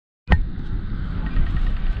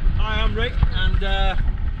I'm Rick, and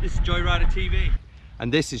this is Joyrider TV.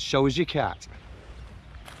 And this is Show Us Your Cat.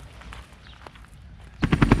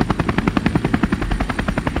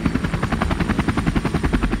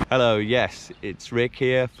 Hello, yes, it's Rick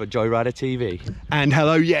here for Joyrider TV. And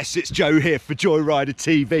hello, yes, it's Joe here for Joyrider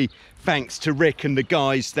TV. Thanks to Rick and the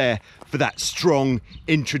guys there for that strong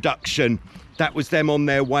introduction. That was them on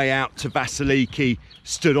their way out to Vasiliki,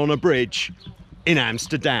 stood on a bridge in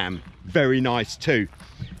Amsterdam. Very nice too.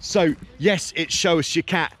 So yes, it's Show Us Your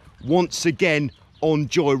Cat once again on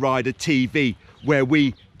Joyrider TV, where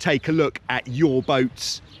we take a look at your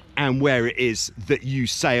boats and where it is that you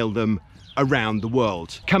sail them around the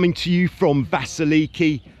world. Coming to you from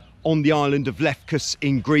Vasiliki on the island of Lefkos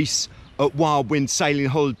in Greece at Wild Wind Sailing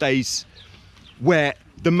Holidays, where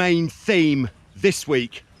the main theme this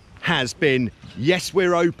week has been, yes,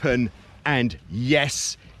 we're open, and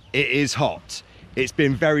yes, it is hot. It's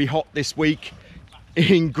been very hot this week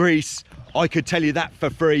in Greece, I could tell you that for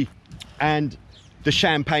free, and the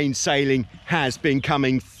champagne sailing has been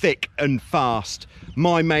coming thick and fast.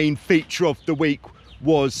 My main feature of the week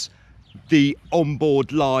was the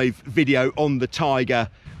onboard live video on the Tiger.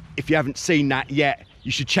 If you haven't seen that yet,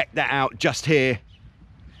 you should check that out just here.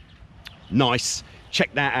 Nice,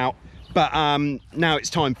 check that out. But now it's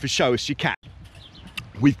time for Show Us Your Cat.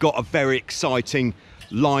 We've got a very exciting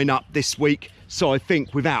lineup this week, so I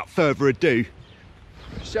think without further ado,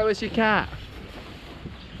 show us your cat.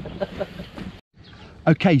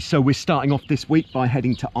 Okay, so we're starting off this week by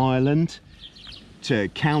heading to Ireland, to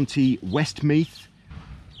County Westmeath,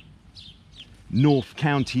 North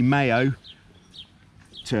County Mayo,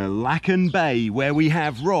 to Lacan Bay, where we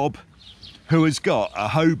have Rob, who has got a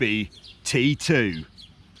Hobie T2.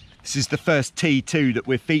 This is the first T2 that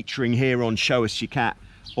we're featuring here on Show Us Your Cat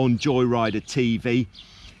on Joyrider TV.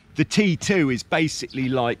 The T2 is basically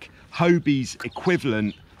like Hobie's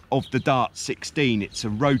equivalent of the Dart 16. It's a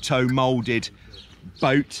roto molded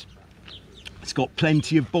boat. It's got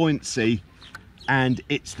plenty of buoyancy, and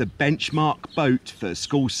it's the benchmark boat for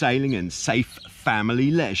school sailing and safe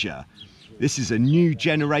family leisure. This is a new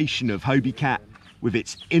generation of hobiecat with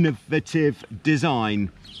its innovative design,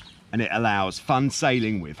 and it allows fun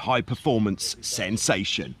sailing with high performance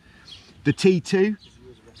sensation. The T2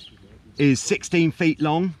 is 16 feet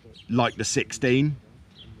long, like the 16.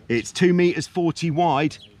 It's 2 meters 40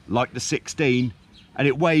 wide, like the 16, and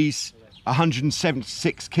it weighs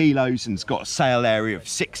 176 kilos and it's got a sail area of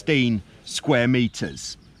 16 square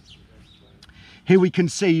meters. Here we can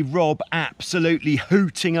see Rob absolutely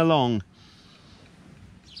hooting along,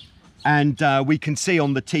 and we can see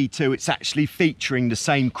on the T2 it's actually featuring the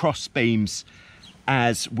same cross beams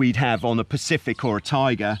as we'd have on a Pacific or a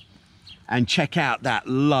Tiger. And check out that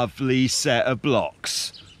lovely set of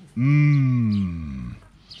blocks.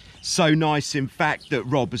 So nice, in fact, that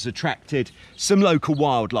Rob has attracted some local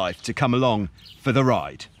wildlife to come along for the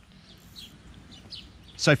ride.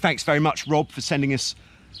 So thanks very much, Rob, for sending us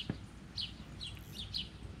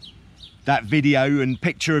that video and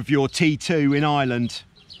picture of your T2 in Ireland.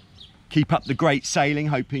 Keep up the great sailing,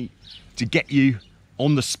 hoping to get you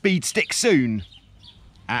on the speed stick soon.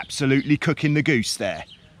 Absolutely cooking the goose there.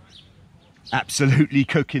 Absolutely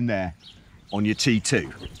cooking there on your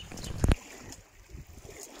T2.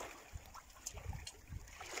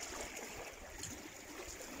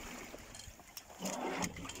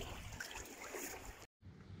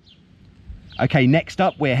 Okay, next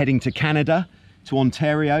up we're heading to Canada, to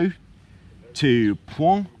Ontario, to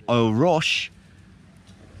Pointe-aux-Roches,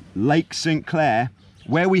 Lake St. Clair,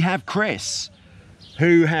 where we have Chris,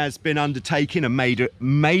 who has been undertaking a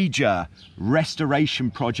major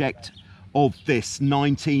restoration project of this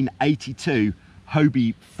 1982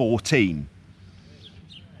 Hobie 14.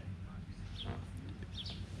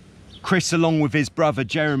 Chris, along with his brother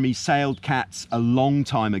Jeremy, sailed cats a long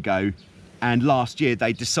time ago, and last year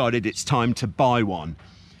they decided it's time to buy one.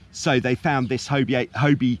 So they found this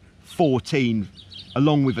Hobie 14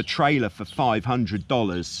 along with a trailer for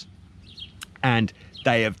 $500, and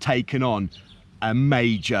they have taken on a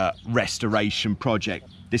major restoration project.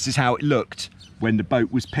 This is how it looked when the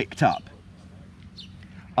boat was picked up.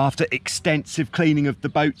 After extensive cleaning of the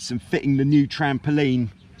boats and fitting the new trampoline,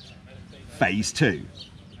 phase 2.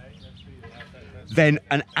 Then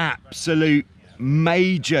an absolute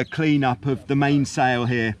major cleanup of the mainsail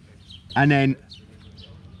here, and then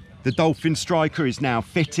the Dolphin Striker is now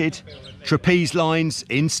fitted, trapeze lines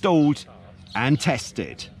installed and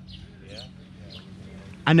tested.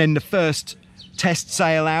 And then the first test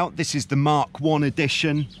sail out, this is the Mark 1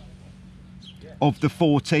 edition of the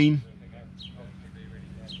 14.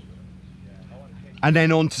 And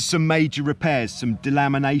then on to some major repairs, some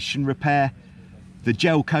delamination repair, The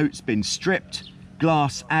gel coat's been stripped,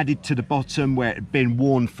 glass added to the bottom where it had been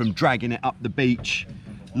worn from dragging it up the beach.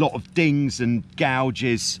 A lot of dings and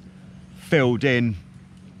gouges filled in.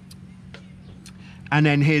 And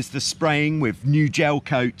then here's the spraying with new gel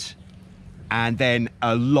coat, and then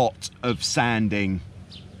a lot of sanding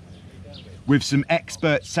with some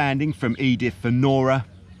expert sanding from Edith and Nora.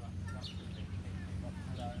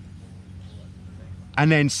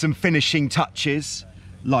 And then some finishing touches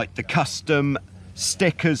like the custom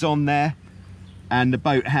stickers on there, and the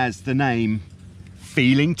boat has the name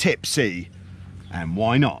Feeling Tipsy, and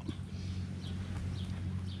why not?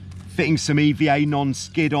 Fitting some EVA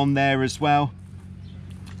non-skid on there as well,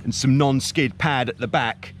 and some non-skid pad at the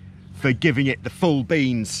back for giving it the full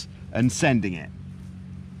beans and sending it.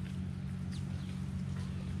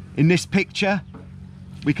 In this picture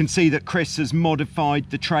we can see that Chris has modified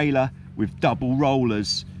the trailer with double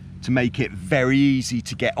rollers to make it very easy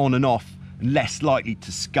to get on and off and less likely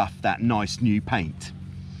to scuff that nice new paint.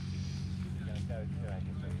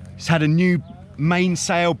 It's had a new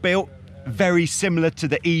mainsail built, very similar to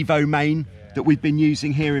the Evo main that we've been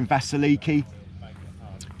using here in Vasiliki.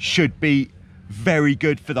 Should be very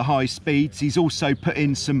good for the high speeds. He's also put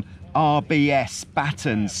in some RBS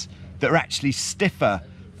battens that are actually stiffer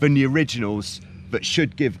than the originals, but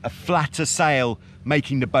should give a flatter sail,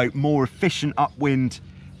 making the boat more efficient upwind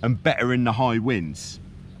and better in the high winds.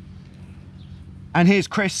 And here's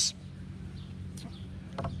Chris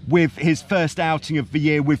with his first outing of the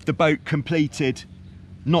year with the boat completed.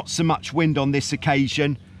 Not so much wind on this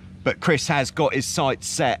occasion, but Chris has got his sights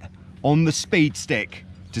set on the speed stick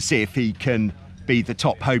to see if he can be the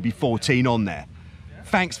top Hobie 14 on there.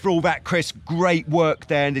 Thanks for all that, Chris. Great work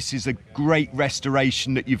there, and this is a great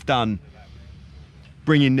restoration that you've done,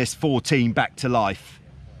 bringing this 14 back to life.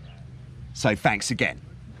 So thanks again.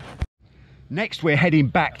 Next, we're heading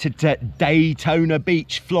back to Daytona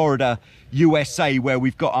Beach, Florida, USA, where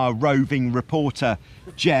we've got our roving reporter,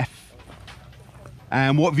 Jeff.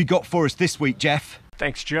 And what have you got for us this week, Jeff?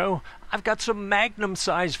 Thanks, Joe. I've got some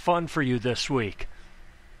Magnum-size fun for you this week.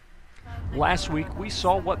 Last week, we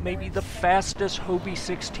saw what may be the fastest Hobie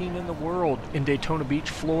 16 in the world in Daytona Beach,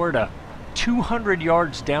 Florida. 200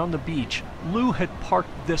 yards down the beach, Lou had parked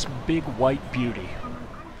this big white beauty.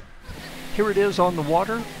 Here it is on the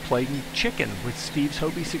water, playing chicken with Steve's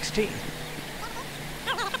Hobie 16.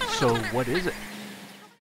 So what is it?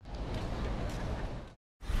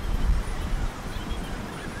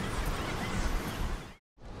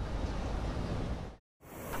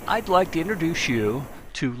 I'd like to introduce you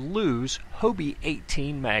to Lou's Hobie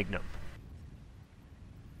 18 Magnum.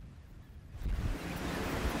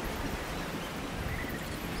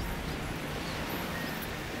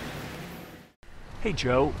 Hey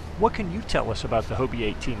Joe, what can you tell us about the Hobie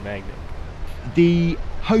 18 Magnum? The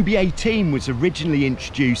Hobie 18 was originally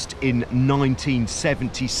introduced in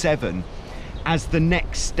 1977 as the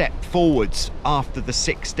next step forwards after the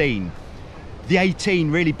 16. The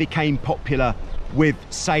 18 really became popular with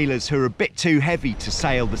sailors who are a bit too heavy to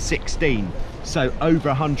sail the 16. So over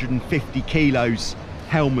 150 kilos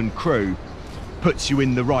helm and crew puts you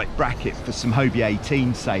in the right bracket for some Hobie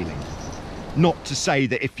 18 sailing. Not to say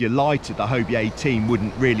that if you're lighter, the Hobie 18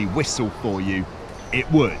 wouldn't really whistle for you.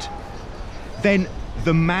 It would. Then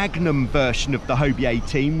the Magnum version of the Hobie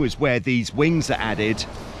 18 was where these wings are added,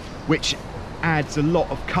 which adds a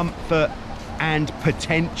lot of comfort and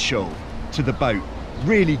potential to the boat.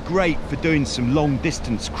 Really great for doing some long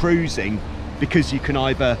distance cruising, because you can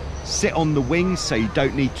either sit on the wings so you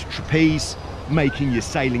don't need to trapeze, making your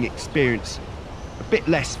sailing experience a bit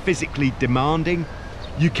less physically demanding.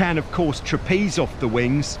 You can of course trapeze off the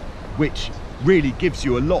wings, which really gives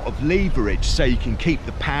you a lot of leverage, so you can keep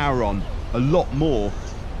the power on a lot more,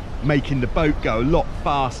 making the boat go a lot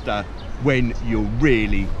faster when you're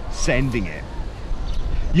really sending it.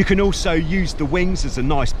 You can also use the wings as a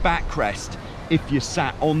nice backrest if you're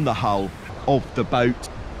sat on the hull of the boat.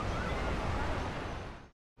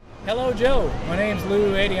 Hello Joe, my name's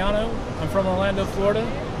Lou Adiano. I'm from Orlando, Florida.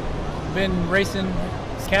 Been racing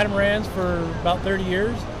catamarans for about 30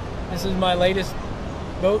 years. This is my latest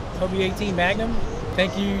boat, Hobie 18 Magnum.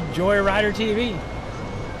 Thank you, Joyrider TV.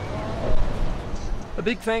 A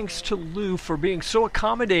big thanks to Lou for being so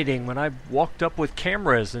accommodating when I walked up with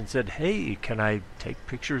cameras and said, hey, can I take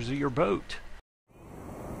pictures of your boat?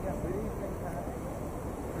 Yeah, what do you think, Pat?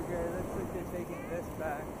 Okay, it looks like they're taking this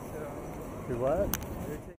back, so... Do what?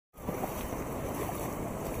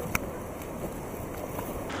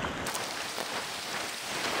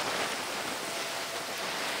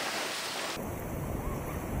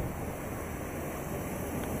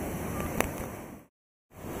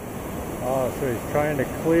 Oh, so he's trying to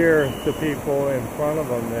clear the people in front of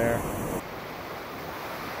them there.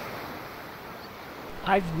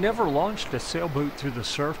 I've never launched a sailboat through the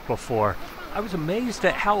surf before. I was amazed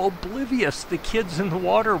at how oblivious the kids in the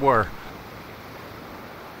water were.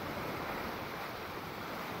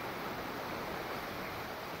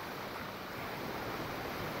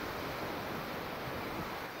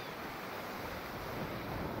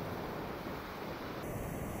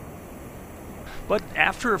 But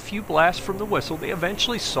after a few blasts from the whistle, they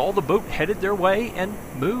eventually saw the boat headed their way and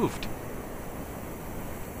moved.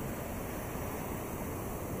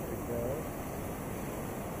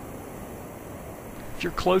 If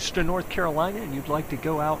you're close to North Carolina and you'd like to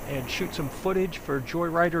go out and shoot some footage for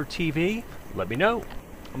Joyrider TV, let me know.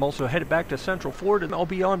 I'm also headed back to Central Florida, and I'll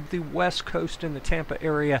be on the West Coast in the Tampa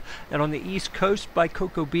area and on the East Coast by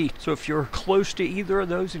Cocoa Beach. So if you're close to either of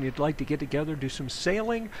those and you'd like to get together, do some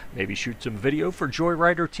sailing, maybe shoot some video for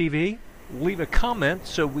Joyrider TV, leave a comment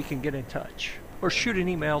so we can get in touch. Or shoot an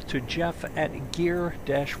email to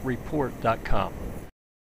jeff@gear-report.com.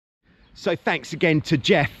 So thanks again to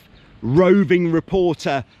Jeff, roving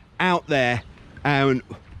reporter out there, and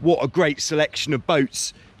what a great selection of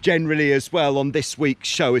boats generally as well on this week's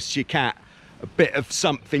Show Us Your Cat. A bit of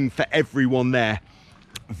something for everyone there.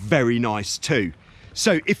 Very nice too.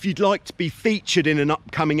 So if you'd like to be featured in an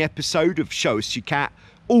upcoming episode of Show Us Your Cat,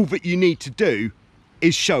 all that you need to do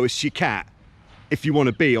is show us your cat. If you want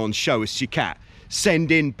to be on Show Us Your Cat,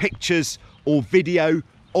 send in pictures or video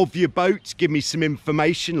of your boat. Give me some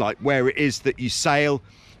information like where it is that you sail,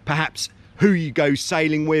 perhaps who you go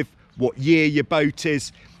sailing with, what year your boat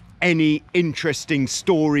is, any interesting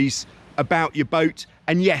stories about your boat,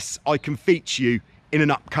 and yes, I can feature you in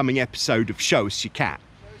an upcoming episode of Show Us Your Cat.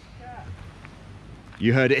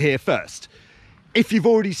 You heard it here first. If you've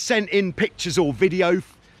already sent in pictures or video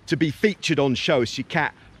to be featured on Show Us Your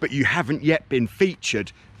Cat, but you haven't yet been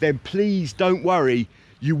featured, then please don't worry,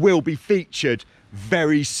 you will be featured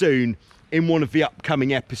very soon in one of the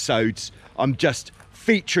upcoming episodes. I'm just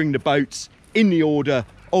featuring the boats in the order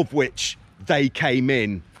of which they came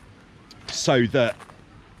in, so that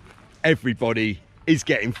everybody is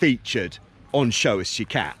getting featured on Show Us Your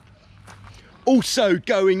Cat. Also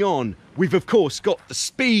going on, we've of course got the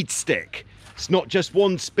speed stick. It's not just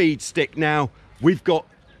one speed stick now, we've got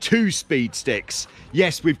 2 speed sticks.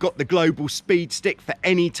 Yes, we've got the global speed stick for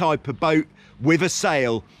any type of boat with a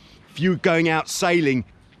sail. If you're going out sailing,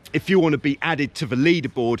 if you want to be added to the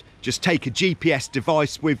leaderboard, just take a GPS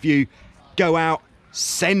device with you, go out,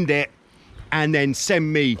 send it, and then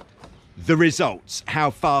send me the results.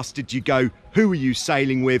 How fast did you go? Who were you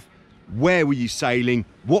sailing with? Where were you sailing?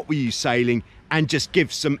 What were you sailing? And just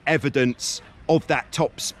give some evidence of that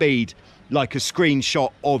top speed, like a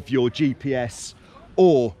screenshot of your GPS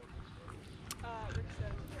or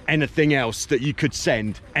anything else that you could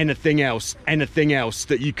send. Anything else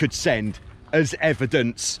that you could send as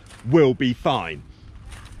evidence will be fine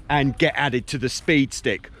and get added to the speed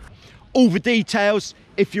stick. All the details,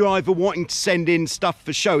 if you're either wanting to send in stuff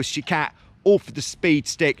for Show Us Your Cat or for the speed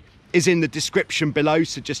stick, is in the description below,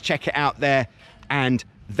 so just check it out there and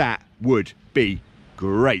that would be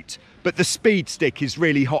great. But the speed stick is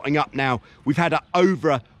really hotting up now. We've had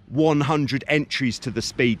over 100 entries to the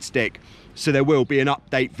speed stick, so there will be an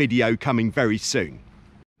update video coming very soon.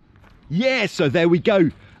 Yeah, so there we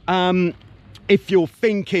go. If you're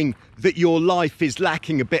thinking that your life is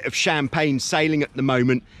lacking a bit of champagne sailing at the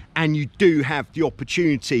moment, and you do have the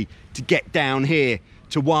opportunity to get down here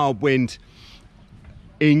to Wildwind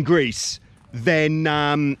in Greece, then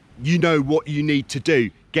you know what you need to do.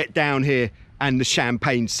 Get down here and the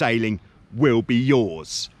champagne sailing will be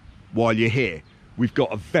yours while you're here. We've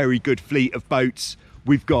got a very good fleet of boats.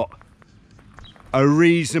 We've got a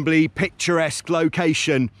reasonably picturesque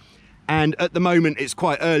location, and at the moment it's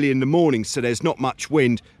quite early in the morning, so there's not much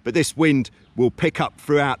wind, but this wind will pick up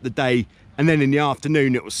throughout the day, and then in the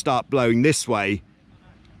afternoon it will start blowing this way,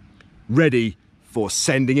 ready for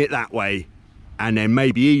sending it that way, and then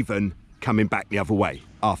maybe even coming back the other way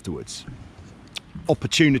afterwards.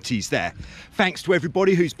 Opportunities there. Thanks to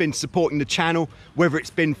everybody who's been supporting the channel, whether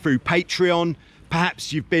it's been through Patreon,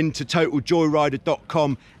 perhaps you've been to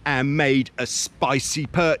totaljoyrider.com and made a spicy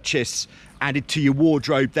purchase added to your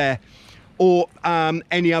wardrobe there, or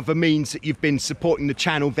any other means that you've been supporting the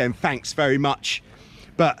channel, then thanks very much.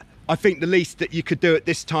 But I think the least that you could do at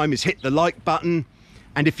this time is hit the like button,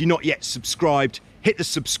 and if you're not yet subscribed, hit the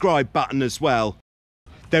subscribe button as well.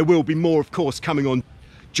 There will be more, of course, coming on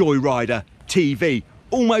Joyrider TV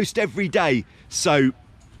almost every day, so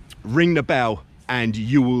ring the bell and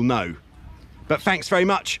you will know. But thanks very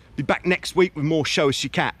much. Be back next week with more Show Us Your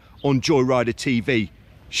Cat on Joyrider TV.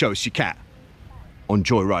 Show Us Your Cat. on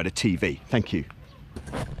Joyrider TV. Thank you.